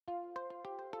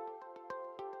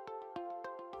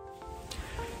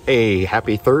Hey,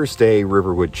 happy Thursday,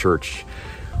 Riverwood Church.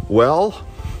 Well,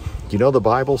 you know, the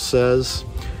Bible says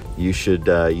you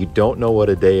don't know what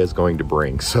a day is going to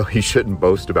bring, so you shouldn't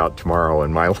boast about tomorrow.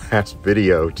 In my last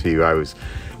video to you, I was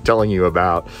telling you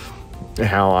about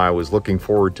how I was looking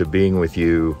forward to being with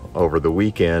you over the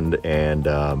weekend and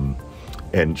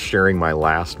sharing my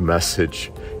last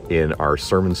message in our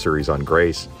sermon series on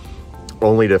grace,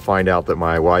 only to find out that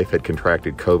my wife had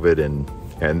contracted COVID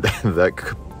and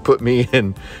that put me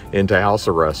into house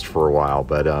arrest for a while.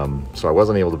 But so I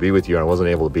wasn't able to be with you, and I wasn't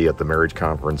able to be at the marriage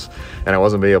conference, and I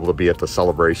wasn't able to be at the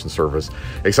celebration service,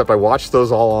 except I watched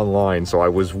those all online. So I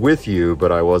was with you,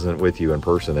 but I wasn't with you in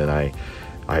person, and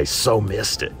I so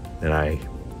missed it. And I'm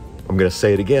going to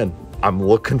say it again. I'm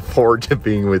looking forward to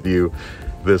being with you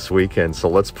this weekend. So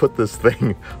let's put this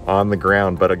thing on the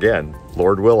ground. But again,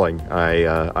 Lord willing,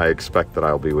 I expect that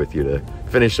I'll be with you to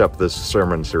finish up this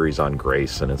sermon series on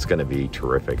grace, and it's going to be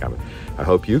terrific. I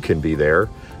hope you can be there,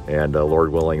 and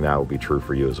Lord willing, that will be true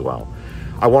for you as well.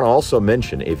 I want to also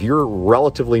mention, if you're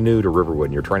relatively new to Riverwood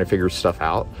and you're trying to figure stuff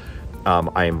out,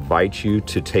 I invite you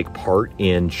to take part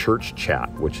in church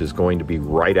chat, which is going to be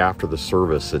right after the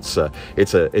service. It's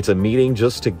a meeting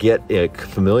just to get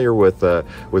familiar with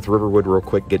Riverwood real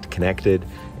quick, get connected,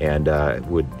 and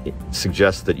would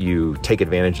suggest that you take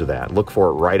advantage of that. Look for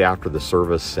it right after the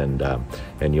service, and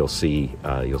you'll see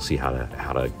how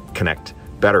to connect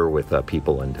better with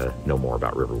people and to know more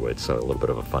about Riverwood. So a little bit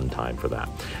of a fun time for that.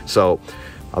 So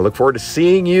I look forward to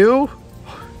seeing you,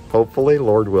 hopefully,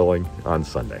 Lord willing, on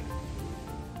Sunday.